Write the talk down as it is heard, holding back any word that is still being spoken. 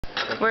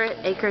We're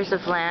at Acres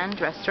of Land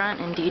restaurant,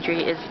 and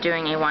Deidre is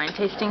doing a wine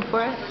tasting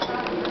for us.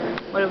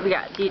 What have we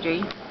got,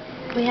 Deidre?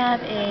 We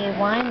have a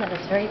wine that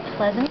is very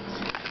pleasant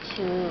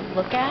to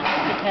look at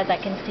because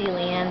I can see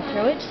Leanne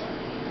through it.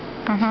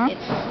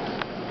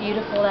 It's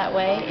beautiful that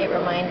way. It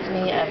reminds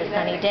me of a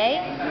sunny day.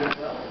 I'm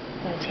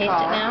going to taste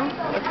it now.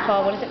 It's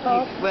called, what is it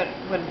called? What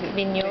is it?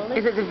 Vignole.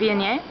 Is it the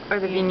Viognier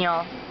or the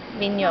Vignole?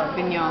 Vignole.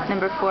 Vignole.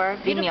 Number 4,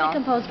 Beautifully Vignole.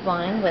 composed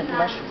wine with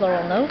lush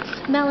floral notes,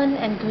 melon,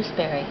 and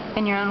gooseberry.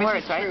 In your own Which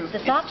words, is right? true.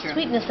 The soft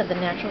sweetness of the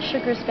natural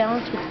sugars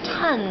balanced with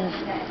tons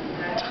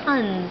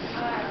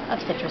of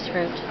citrus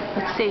fruit.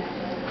 Let's see.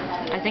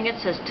 I think it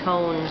says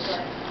tones.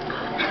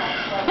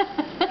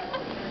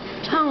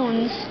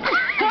 Tones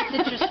of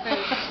citrus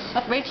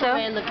fruit. Rachel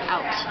Ray, look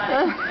out.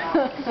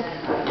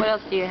 What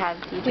else do you have,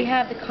 Deidre? We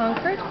have the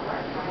Concord,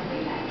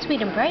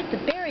 sweet and bright, the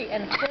berry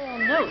and floral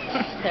notes.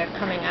 They're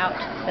coming out.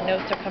 The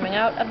notes are coming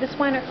out of this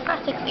wine are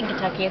classics in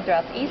Kentucky and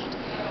throughout the East.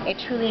 A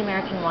truly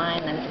American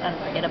wine that is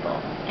unforgettable.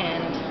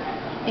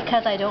 And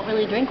because I don't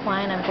really drink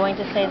wine, I'm going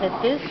to say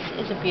that this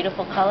is a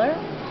beautiful color,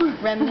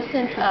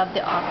 reminiscent of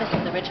the office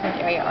of the Richmond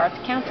Area Arts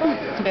Council.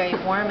 It's very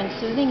warm and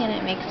soothing, and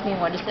it makes me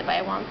want to sit by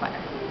a warm fire.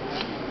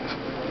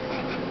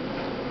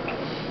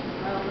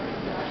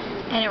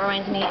 And it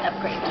reminds me of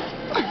grapes.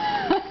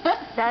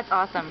 That's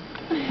awesome.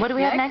 What do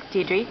we have next,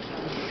 Deidre?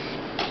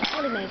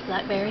 Willie Mae's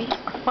blackberry.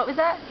 What was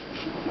that?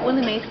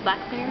 Willie Mae's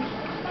blackberry.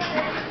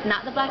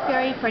 Not the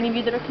blackberry, for any of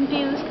you that are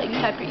confused, that you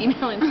type your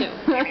email into.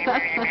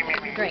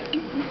 Drink.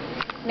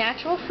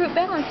 Natural fruit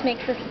balance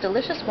makes this a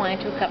delicious wine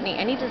to accompany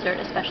any dessert,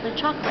 especially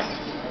chocolate.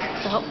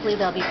 So hopefully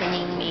they'll be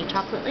bringing me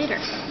chocolate later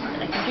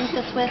that I can drink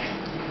this with.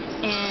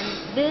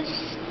 And this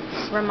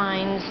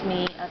reminds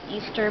me of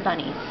Easter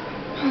bunnies.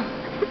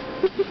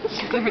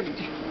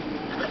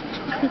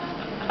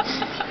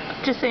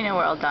 Just so you know,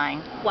 we're all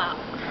dying. Wow.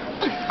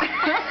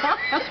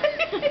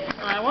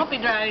 I won't be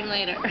driving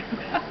later.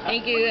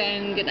 Thank you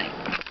and good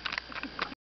night.